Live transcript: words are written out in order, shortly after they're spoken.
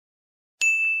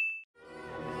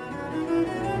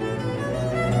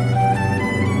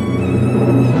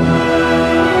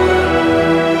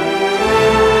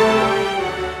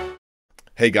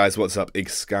Hey guys, what's up?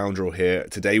 Excoundrel here.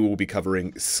 Today we'll be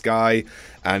covering Skye,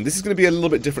 and this is going to be a little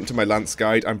bit different to my Lance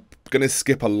guide. I'm going to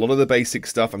skip a lot of the basic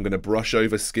stuff. I'm going to brush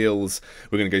over skills.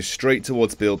 We're going to go straight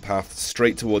towards build paths,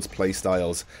 straight towards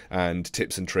playstyles, and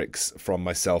tips and tricks from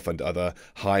myself and other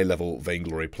high-level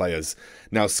Vainglory players.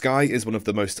 Now, Skye is one of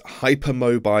the most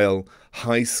hyper-mobile,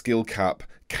 high skill cap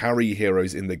carry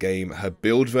heroes in the game. Her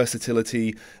build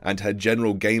versatility and her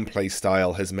general gameplay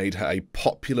style has made her a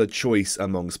popular choice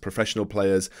amongst professional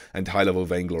players and high-level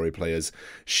Vainglory players.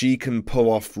 She can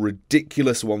pull off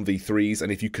ridiculous 1v3s,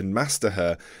 and if you can master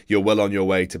her, you're well on your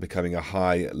way to becoming a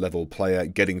high-level player,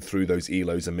 getting through those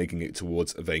elos and making it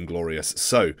towards Vainglorious.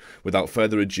 So, without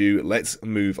further ado, let's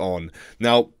move on.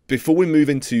 Now, before we move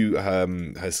into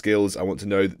her skills, I want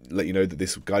to let you know that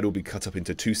this guide will be cut up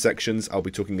into two sections. I'll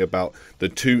be talking about the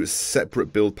two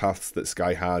separate build paths that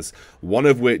Skye has, one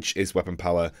of which is weapon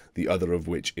power, the other of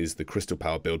which is the crystal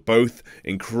power build. Both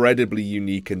incredibly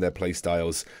unique in their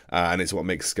playstyles, and it's what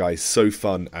makes Skye so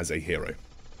fun as a hero.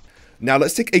 Now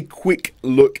let's take a quick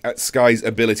look at Skye's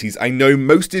abilities. I know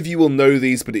most of you will know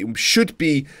these, but it should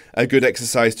be a good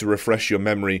exercise to refresh your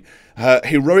memory. Her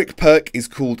heroic perk is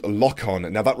called Lock On.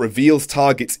 Now that reveals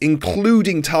targets,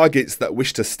 including targets that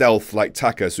wish to stealth like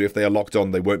Taka, so if they are locked on,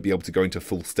 they won't be able to go into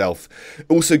full stealth.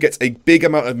 Also gets a big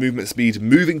amount of movement speed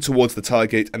moving towards the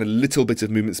target and a little bit of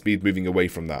movement speed moving away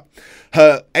from that.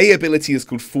 Her A ability is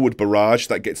called Forward Barrage.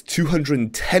 That gets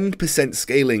 210%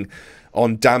 scaling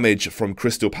on damage from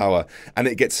crystal power, and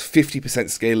it gets 50%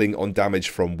 scaling on damage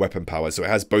from weapon power. So it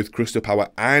has both crystal power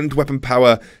and weapon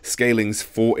power scalings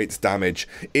for its damage.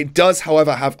 It does,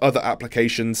 however, have other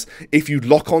applications. If you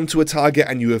lock onto a target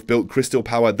and you have built crystal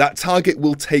power, that target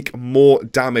will take more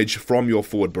damage from your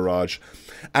forward barrage.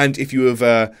 And if you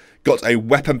have got a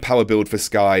weapon power build for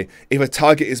Skye, if a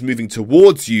target is moving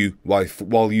towards you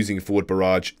while using forward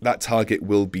barrage, that target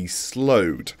will be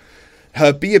slowed.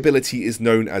 Her B ability is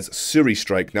known as Suri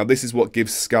Strike. Now this is what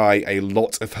gives Skye a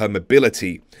lot of her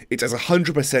mobility. It has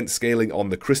 100% scaling on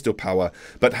the crystal power,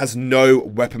 but has no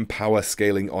weapon power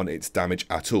scaling on its damage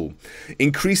at all.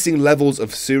 Increasing levels of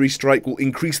Suri Strike will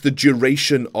increase the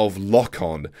duration of lock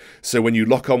on. So when you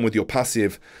lock on with your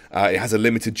passive, it has a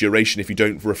limited duration. If you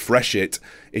don't refresh it,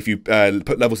 if you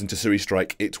put levels into Suri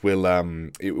Strike, it will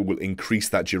increase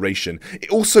that duration. It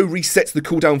also resets the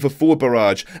cooldown for forward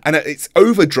barrage, and at its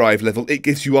overdrive level, it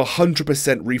gives you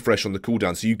 100% refresh on the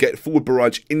cooldown, so you get forward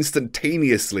barrage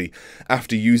instantaneously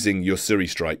after using your Suri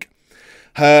Strike.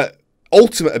 Her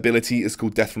ultimate ability is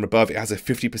called Death from Above. It has a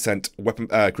 50% weapon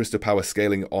crystal power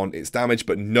scaling on its damage,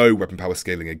 but no weapon power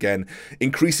scaling again.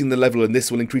 Increasing the level, and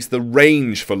this will increase the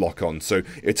range for lock-on, so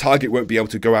a target won't be able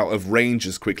to go out of range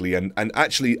as quickly, and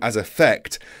actually, as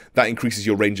effect, that increases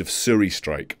your range of Suri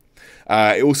Strike.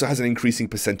 It also has an increasing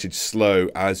percentage slow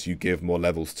as you give more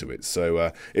levels to it,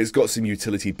 so it's got some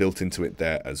utility built into it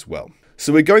there as well.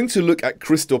 So we're going to look at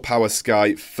Crystal Power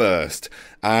Skye first,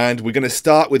 and we're going to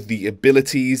start with the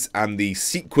abilities and the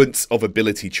sequence of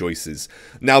ability choices.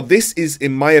 Now this is,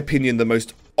 in my opinion, the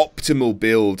most optimal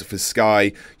build for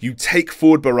Skye. You take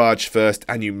Forward Barrage first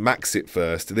and you max it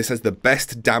first. This has the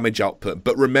best damage output,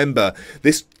 but remember,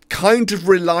 this kind of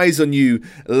relies on you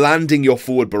landing your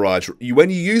forward barrage. When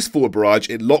you use forward barrage,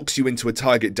 it locks you into a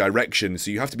target direction, so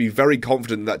you have to be very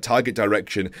confident that target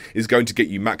direction is going to get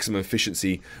you maximum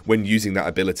efficiency when using that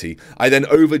ability. I then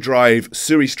overdrive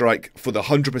Suri Strike for the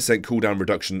 100% cooldown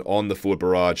reduction on the forward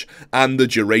barrage and the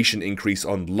duration increase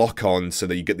on lock-on, so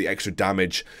that you get the extra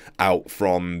damage out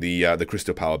from the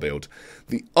crystal power build.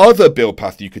 The other build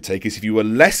path you could take is, if you were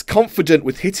less confident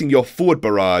with hitting your forward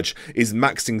barrage, is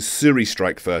maxing Suri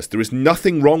Strike first. There is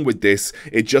nothing wrong with this,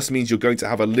 it just means you're going to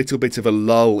have a little bit of a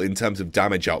lull in terms of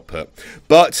damage output.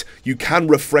 But you can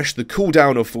refresh the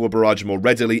cooldown of forward barrage more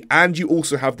readily, and you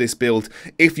also have this build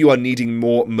if you are needing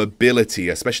more mobility,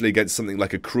 especially against something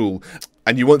like a Cruel,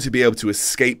 and you want to be able to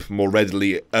escape more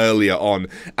readily earlier on.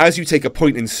 As you take a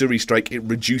point in Suri Strike, it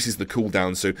reduces the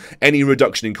cooldown, so any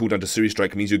reduction in cooldown to Suri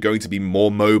Strike means you're going to be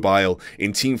more mobile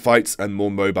in team fights and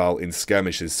more mobile in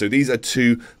skirmishes. So these are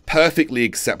two perfectly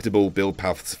acceptable build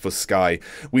paths for Skye.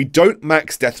 We don't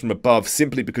max Death from Above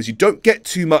simply because you don't get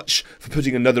too much for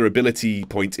putting another ability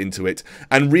point into it,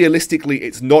 and realistically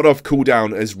it's not off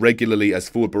cooldown as regularly as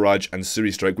Forward Barrage and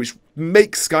Suri Strike, which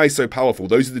makes Skye so powerful.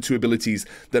 Those are the two abilities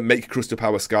that make Crystal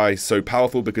Power Skye so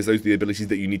powerful, because those are the abilities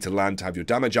that you need to land to have your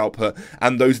damage output,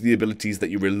 and those are the abilities that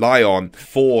you rely on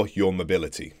for your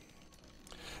mobility.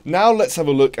 Now let's have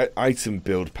a look at item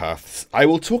build paths. I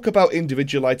will talk about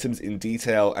individual items in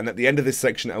detail, and at the end of this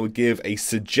section I will give a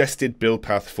suggested build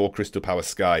path for Crystal Power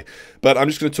Skye. But I'm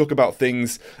just going to talk about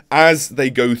things as they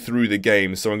go through the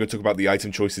game, so I'm going to talk about the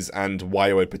item choices and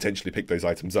why I would potentially pick those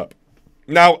items up.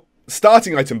 Now,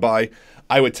 starting item buy,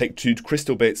 I would take 2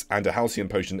 crystal bits and a halcyon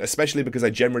potion, especially because I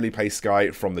generally play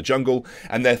Skye from the jungle,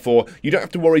 and therefore you don't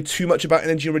have to worry too much about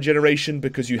energy regeneration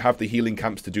because you have the healing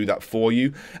camps to do that for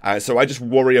you. So I just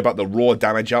worry about the raw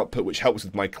damage output, which helps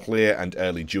with my clear and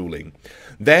early dueling.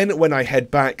 Then when I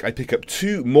head back, I pick up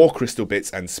 2 more crystal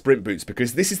bits and sprint boots,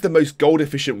 because this is the most gold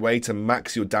efficient way to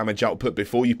max your damage output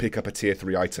before you pick up a tier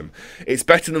 3 item. It's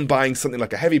better than buying something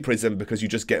like a heavy prism because you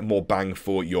just get more bang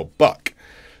for your buck.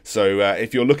 So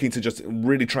if you're looking to just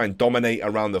really try and dominate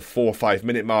around the 4 or 5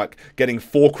 minute mark, getting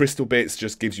 4 crystal bits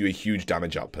just gives you a huge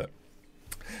damage output.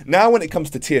 Now when it comes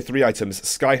to tier 3 items,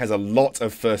 Skye has a lot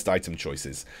of first item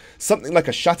choices. Something like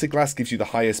a Shatterglass gives you the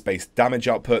highest base damage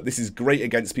output. This is great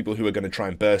against people who are going to try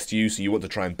and burst you, so you want to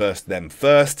try and burst them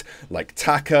first, like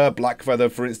Taka,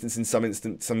 Blackfeather for instance in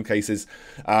some cases.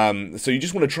 So you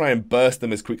just want to try and burst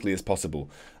them as quickly as possible.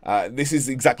 This is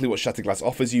exactly what Shatterglass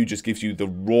offers you, just gives you the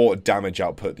raw damage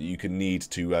output that you can need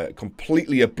to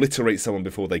completely obliterate someone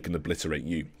before they can obliterate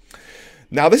you.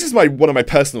 Now, this is one of my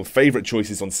personal favourite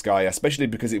choices on Skye, especially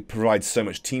because it provides so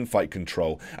much teamfight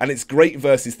control. And it's great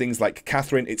versus things like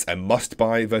Catherine. It's a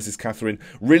must-buy versus Catherine.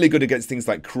 Really good against things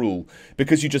like Cruel,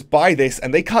 because you just buy this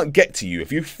and they can't get to you.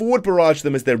 If you forward barrage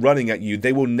them as they're running at you,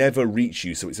 they will never reach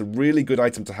you. So it's a really good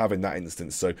item to have in that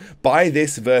instance. So buy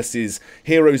this versus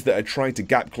heroes that are trying to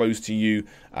gap close to you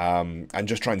and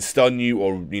just try and stun you,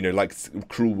 or, you know, like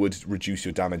Cruel would reduce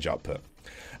your damage output.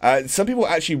 Some people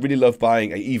actually really love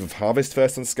buying a Eve of Harvest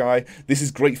first on Skye. This is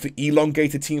great for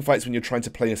elongated teamfights when you're trying to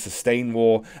play a sustain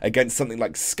war against something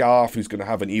like Scarf, who's going to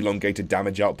have an elongated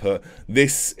damage output.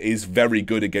 This is very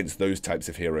good against those types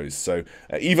of heroes. So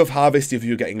Eve of Harvest, if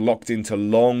you're getting locked into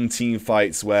long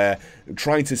teamfights where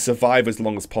trying to survive as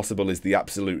long as possible is the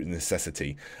absolute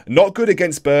necessity. Not good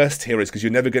against burst heroes, because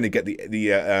you're never going to get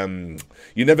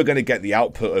you're never going to get the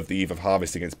output of the Eve of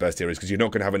Harvest against burst heroes, because you're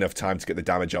not going to have enough time to get the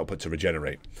damage output to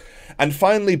regenerate. And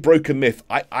finally, Broken Myth.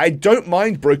 I don't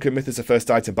mind Broken Myth as a first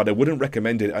item, but I wouldn't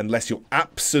recommend it unless you're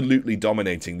absolutely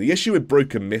dominating. The issue with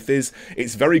Broken Myth is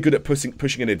it's very good at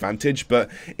pushing an advantage, but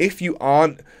if you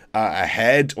aren't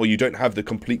ahead or you don't have the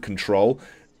complete control,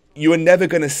 you are never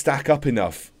going to stack up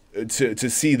enough to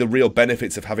see the real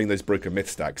benefits of having those Broken Myth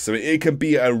stacks. So it can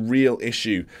be a real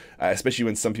issue, especially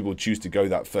when some people choose to go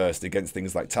that first against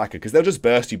things like Taka, because they'll just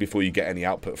burst you before you get any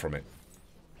output from it.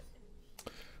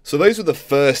 So those were the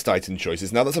first item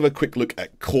choices. Now let's have a quick look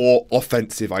at core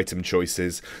offensive item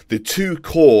choices. The 2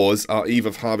 cores are Eve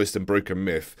of Harvest and Broken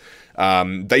Myth.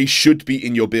 They should be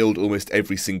in your build almost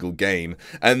every single game.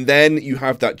 And then you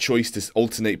have that choice to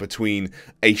alternate between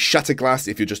a Shatterglass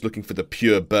if you're just looking for the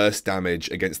pure burst damage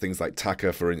against things like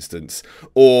Taka, for instance,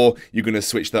 or you're going to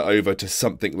switch that over to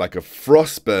something like a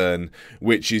Frostburn,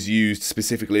 which is used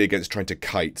specifically against trying to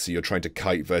kite. So you're trying to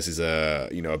kite versus a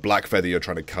Blackfeather, you're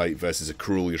trying to kite versus a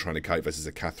Cruel, you're trying to kite versus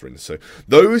a Catherine. So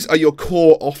those are your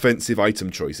core offensive item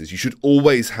choices. You should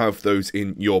always have those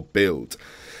in your build.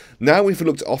 Now we've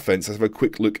looked at offense, let's have a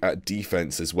quick look at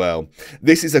defense as well.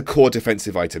 This is a core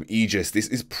defensive item, Aegis. This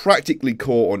is practically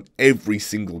core on every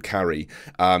single carry.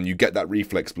 You get that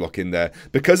reflex block in there.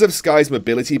 Because of Skye's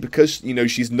mobility, because, you know,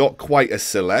 she's not quite a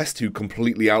Celeste who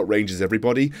completely outranges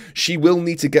everybody, she will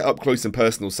need to get up close and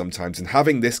personal sometimes, and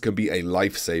having this can be a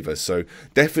lifesaver. So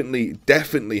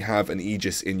definitely have an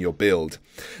Aegis in your build.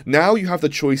 Now you have the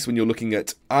choice when you're looking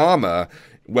at armor,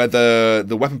 whether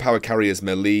the weapon power carry is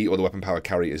melee or the weapon power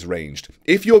carry is ranged.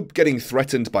 If you're getting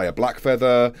threatened by a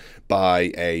Blackfeather,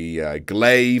 by a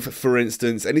Glaive, for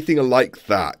instance, anything like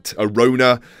that, a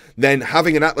Rona, then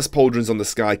having an Atlas Pauldrons on the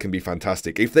Skye can be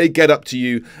fantastic. If they get up to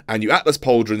you and you Atlas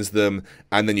Pauldrons them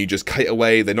and then you just kite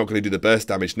away, they're not going to do the burst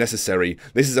damage necessary,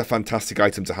 this is a fantastic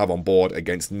item to have on board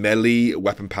against melee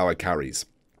weapon power carries.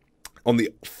 On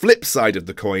the flip side of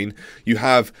the coin, you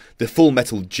have the Full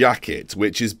Metal Jacket,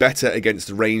 which is better against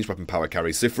ranged weapon power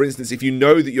carries. So, for instance, if you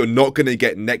know that you're not going to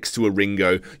get next to a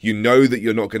Ringo, you know that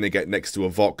you're not going to get next to a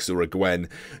Vox or a Gwen,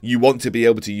 you want to be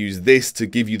able to use this to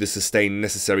give you the sustain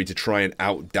necessary to try and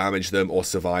out-damage them or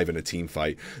survive in a team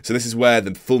fight. So this is where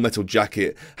the Full Metal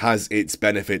Jacket has its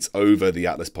benefits over the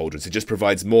Atlas Pauldrons. It just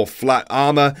provides more flat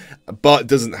armor, but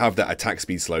doesn't have that attack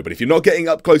speed slow. But if you're not getting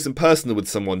up close and personal with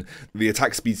someone, the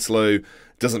attack speed slow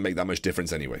doesn't make that much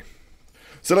difference anyway.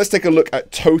 So let's take a look at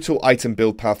total item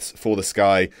build paths for the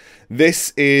Skye.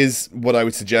 This is what I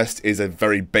would suggest is a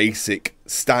very basic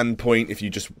standpoint, if you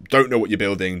just don't know what you're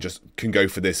building, just can go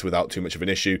for this without too much of an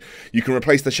issue. You can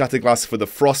replace the Shatterglass for the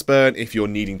Frostburn if you're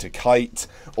needing to kite,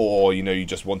 or you're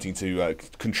just wanting to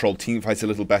control teamfights a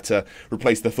little better.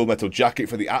 Replace the Full Metal Jacket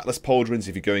for the Atlas Pauldrons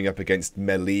if you're going up against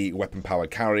melee weapon power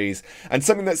carries. And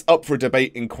something that's up for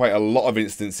debate in quite a lot of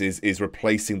instances is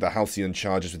replacing the Halcyon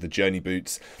Chargers with the Journey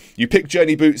Boots. You pick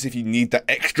Journey Boots if you need that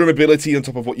extra mobility on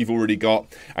top of what you've already got,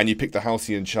 and you pick the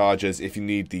Halcyon Chargers if you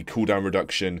need the cooldown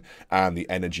reduction and the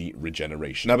energy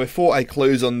regeneration. Now, before I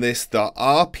close on this, there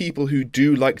are people who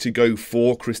do like to go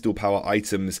for crystal power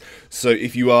items, so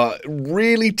if you are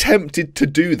really tempted to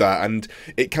do that, and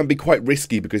it can be quite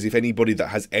risky because if anybody that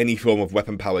has any form of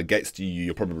weapon power gets to you,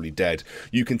 you're probably dead,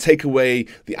 you can take away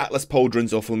the Atlas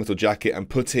Pauldrons or Full Metal Jacket and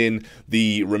put in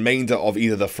the remainder of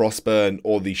either the Frostburn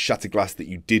or the Shatterglass that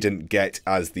you didn't get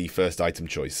as the first item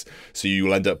choice. So you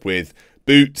will end up with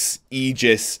Boots,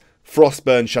 Aegis,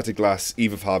 Frostburn, Shatterglass,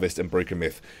 Eve of Harvest, and Broken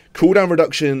Myth. Cooldown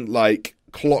reduction like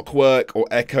Clockwork or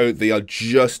Echo, they are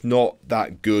just not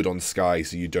that good on Skye,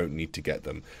 so you don't need to get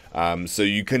them. So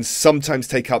you can sometimes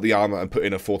take out the armor and put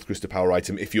in a 4th crystal power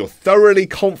item if you're thoroughly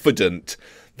confident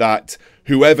that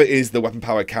whoever is the weapon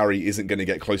power carry isn't going to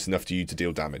get close enough to you to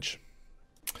deal damage.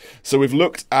 So we've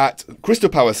looked at crystal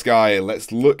power Skye.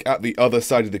 Let's look at the other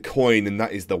side of the coin, and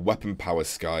that is the weapon power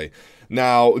Skye.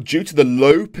 Now, due to the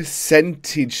low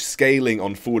percentage scaling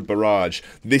on Forward Barrage,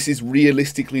 this is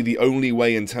realistically the only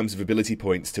way in terms of ability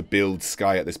points to build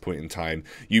Skye at this point in time.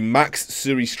 You max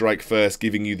Suri Strike first,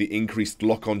 giving you the increased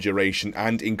lock-on duration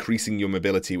and increasing your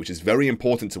mobility, which is very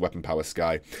important to weapon power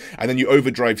Skye. And then you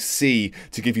overdrive C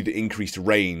to give you the increased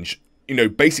range.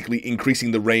 Basically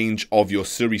increasing the range of your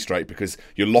Suri Strike because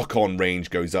your lock-on range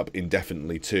goes up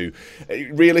indefinitely too.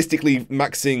 Realistically,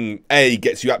 maxing A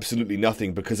gets you absolutely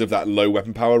nothing because of that low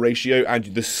weapon power ratio, and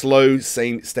the slow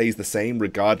stays the same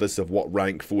regardless of what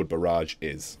rank Forward Barrage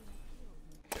is.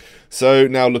 So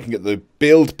now looking at the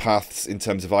build paths in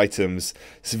terms of items,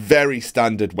 it's a very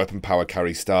standard weapon power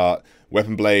carry start.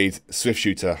 Weapon Blade, Swift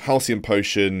Shooter, Halcyon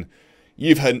Potion.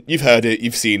 You've heard it,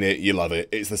 you've seen it, you love it.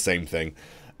 It's the same thing.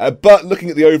 But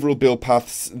looking at the overall build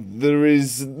paths, there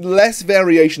is less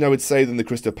variation, I would say, than the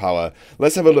Crystal Power.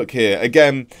 Let's have a look here.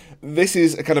 Again, this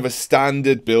is a kind of a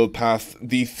standard build path.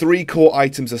 The 3 core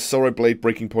items are Sorrow Blade,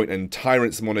 Breaking Point, and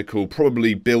Tyrant's Monocle,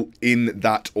 probably built in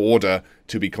that order,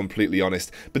 to be completely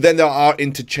honest. But then there are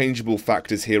interchangeable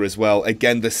factors here as well.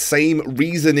 Again, the same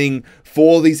reasoning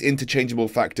for these interchangeable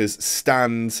factors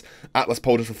stands. Atlas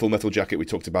Pauldron for Full Metal Jacket, we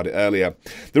talked about it earlier.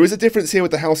 There is a difference here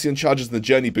with the Halcyon Chargers and the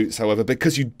Journey Boots, however,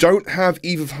 because you don't have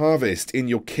Eve of Harvest in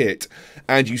your kit,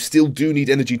 and you still do need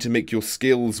energy to make your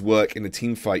skills work in a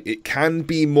team fight. It can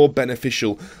be more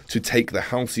beneficial to take the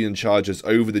Halcyon Chargers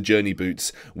over the Journey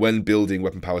Boots when building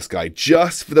Weapon Power Skye,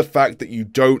 just for the fact that you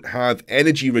don't have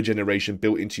energy regeneration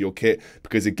built into your kit,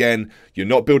 because again, you're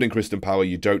not building Crystal Power,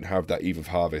 you don't have that Eve of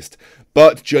Harvest.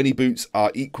 But Journey Boots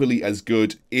are equally as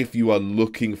good if you are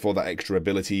looking for that extra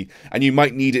ability, and you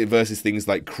might need it versus things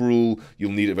like Cruel,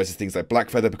 you'll need it versus things like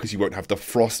Blackfeather because you won't have the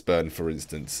Frostburn, for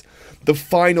instance. The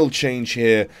final change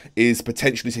here is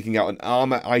potentially taking out an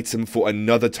armor item for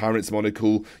another Tyrant's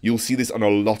Monocle. You'll see this on a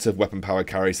lot of weapon power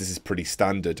carries, this is pretty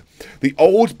standard. The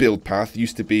old build path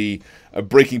used to be a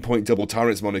Breaking Point double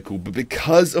Tyrant's Monocle, but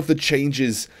because of the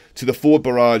changes to the Forward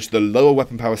Barrage, the lower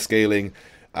weapon power scaling,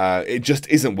 it just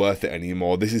isn't worth it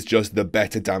anymore. This is just the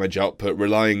better damage output,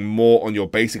 relying more on your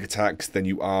basic attacks than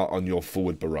you are on your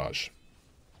Forward Barrage.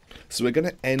 So we're going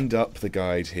to end up the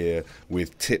guide here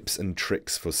with tips and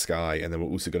tricks for Skye, and then we're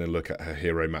also going to look at her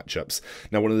hero matchups.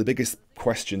 Now, one of the biggest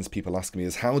questions people ask me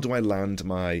is, how do I land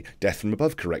my Death from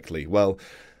Above correctly? Well,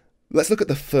 let's look at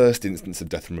the first instance of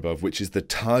Death from Above, which is the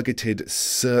targeted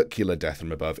circular Death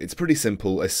from Above. It's pretty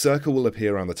simple. A circle will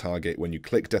appear around the target. When you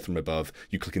click Death from Above,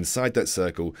 you click inside that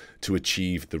circle to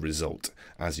achieve the result,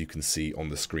 as you can see on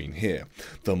the screen here.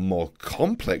 The more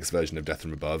complex version of Death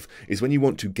from Above is when you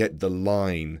want to get the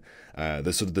line,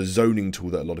 the sort of the zoning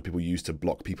tool that a lot of people use to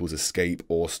block people's escape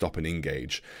or stop and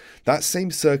engage. That same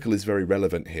circle is very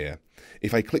relevant here.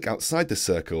 If I click outside the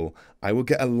circle, I will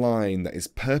get a line that is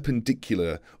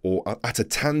perpendicular or at a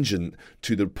tangent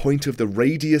to the point of the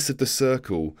radius of the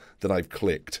circle that I've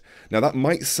clicked. Now that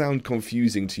might sound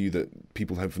confusing to you, that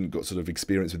people haven't got sort of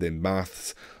experience within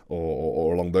maths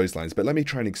or along those lines, but let me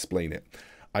try and explain it.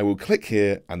 I will click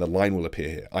here and the line will appear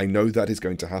here. I know that is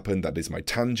going to happen. That is my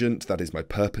tangent. That is my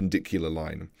perpendicular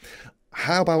line.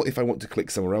 How about if I want to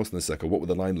click somewhere else in the circle? What would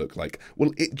the line look like?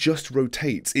 Well, it just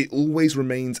rotates. It always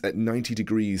remains at 90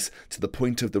 degrees to the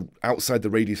point of the outside the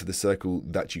radius of the circle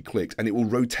that you clicked, and it will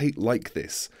rotate like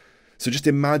this. So just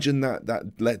imagine that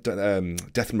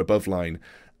Death from Above line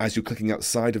as you're clicking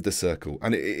outside of the circle.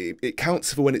 And it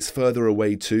counts for when it's further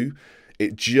away too.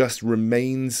 It just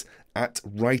remains at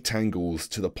right angles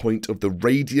to the point of the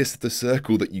radius of the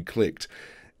circle that you clicked.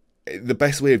 The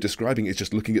best way of describing it is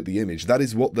just looking at the image. That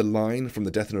is what the line from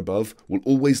the Death from Above will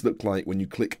always look like when you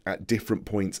click at different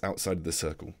points outside of the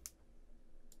circle.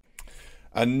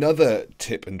 Another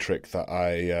tip and trick that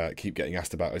I keep getting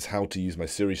asked about is how to use my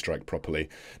Suri Strike properly.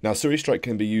 Now, Suri Strike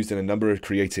can be used in a number of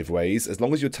creative ways. As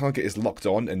long as your target is locked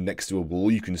on and next to a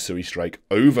wall, you can Suri Strike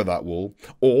over that wall.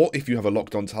 Or if you have a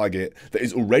locked on target that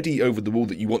is already over the wall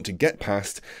that you want to get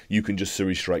past, you can just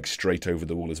Suri Strike straight over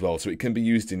the wall as well. So it can be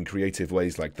used in creative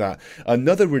ways like that.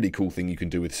 Another really cool thing you can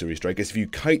do with Suri Strike is if you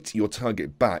kite your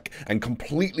target back and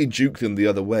completely juke them the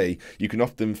other way, you can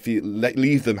often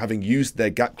leave them having used their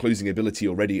gap closing ability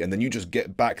already, and then you just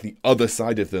get back the other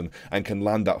side of them and can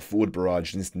land that forward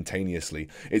barrage instantaneously.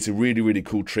 It's a really, really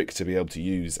cool trick to be able to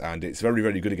use, and it's very,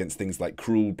 very good against things like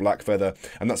Cruel, Blackfeather,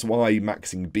 and that's why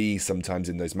maxing B sometimes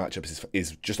in those matchups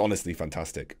is just honestly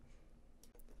fantastic.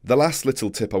 The last little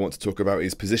tip I want to talk about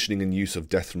is positioning and use of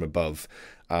Death from Above,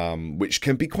 which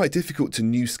can be quite difficult to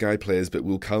new Skye players but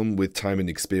will come with time and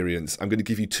experience. I'm going to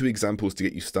give you 2 examples to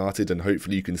get you started, and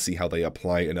hopefully you can see how they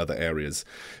apply in other areas.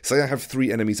 Say I have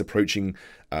 3 enemies approaching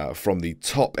from the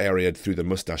top area through the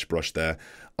mustache brush there.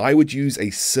 I would use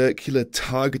a circular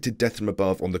targeted Death from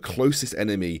Above on the closest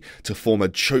enemy to form a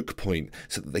choke point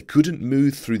so that they couldn't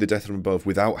move through the Death from Above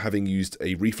without having used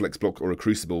a reflex block or a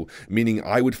crucible, meaning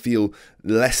I would feel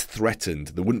less threatened.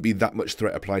 There wouldn't be that much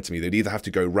threat applied to me. They'd either have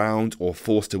to go round or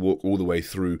forced to walk all the way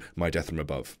through my Death from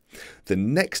Above. The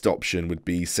next option would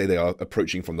be, say they are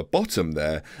approaching from the bottom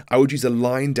there, I would use a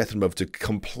line Death from Above to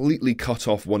completely cut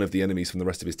off one of the enemies from the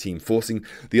rest of his team, forcing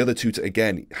the other 2 to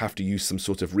again have to use some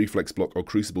sort of reflex block or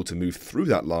crucible to move through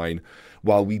that line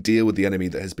while we deal with the enemy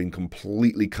that has been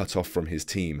completely cut off from his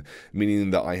team, meaning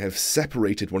that I have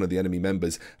separated one of the enemy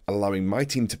members, allowing my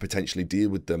team to potentially deal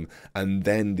with them, and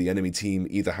then the enemy team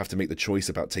either have to make the choice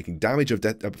about taking damage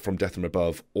from Death from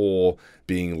Above or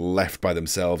being left by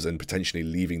themselves and potentially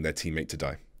leaving their teammate to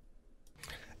die.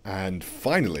 And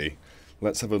finally,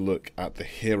 let's have a look at the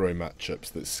hero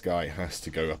matchups that Skye has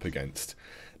to go up against.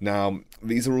 Now,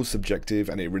 these are all subjective,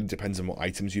 and it really depends on what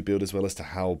items you build as well as to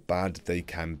how bad they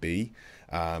can be.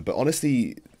 But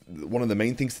honestly, one of the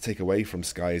main things to take away from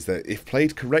Skye is that if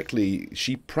played correctly,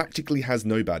 she practically has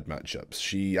no bad matchups.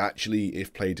 She actually,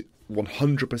 if played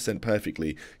 100%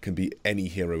 perfectly, can beat any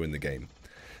hero in the game.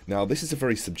 Now, this is a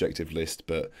very subjective list,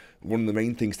 but one of the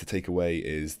main things to take away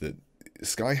is that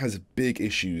Skye has big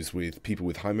issues with people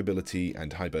with high mobility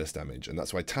and high burst damage, and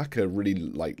that's why Taka really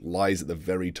lies at the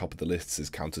very top of the lists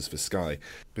as counters for Skye,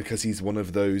 because he's one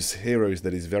of those heroes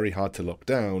that is very hard to lock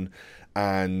down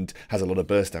and has a lot of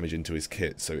burst damage into his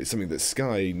kit, so it's something that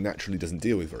Skye naturally doesn't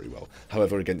deal with very well.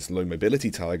 However, against low mobility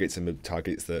targets and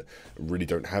targets that really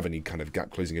don't have any kind of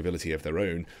gap closing ability of their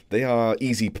own, they are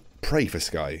easy prey for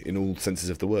Skye in all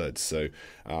senses of the word. So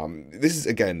this is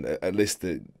again a list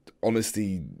that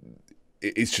honestly,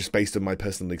 it's just based on my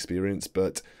personal experience,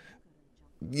 but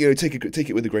you know, take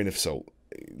it with a grain of salt.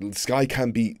 Skye can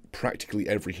beat practically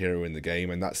every hero in the game,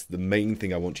 and that's the main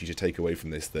thing I want you to take away from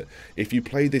this, that if you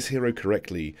play this hero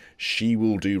correctly, she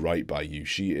will do right by you.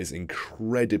 She is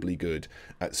incredibly good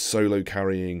at solo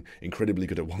carrying, incredibly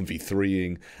good at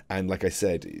 1v3ing, and like I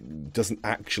said, doesn't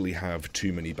actually have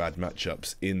too many bad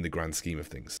matchups in the grand scheme of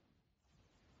things.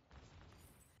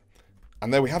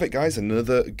 And there we have it, guys,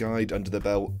 another guide under the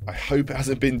belt. I hope it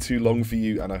hasn't been too long for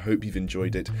you, and I hope you've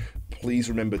enjoyed it. Please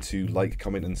remember to like,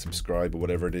 comment, and subscribe, or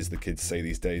whatever it is the kids say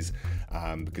these days,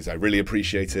 because I really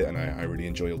appreciate it, and I really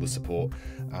enjoy all the support.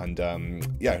 And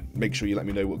yeah, make sure you let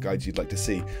me know what guides you'd like to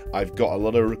see. I've got a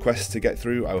lot of requests to get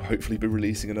through. I'll hopefully be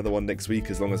releasing another one next week,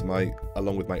 along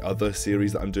with my other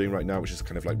series that I'm doing right now, which is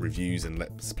kind of like reviews and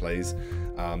let's plays.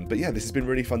 But yeah, this has been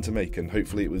really fun to make, and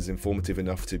hopefully it was informative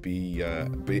enough to be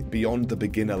beyond the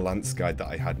beginner lance guide that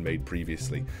I had made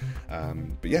previously.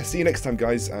 But yeah, see you next time,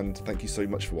 guys, and thank you so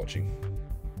much for watching.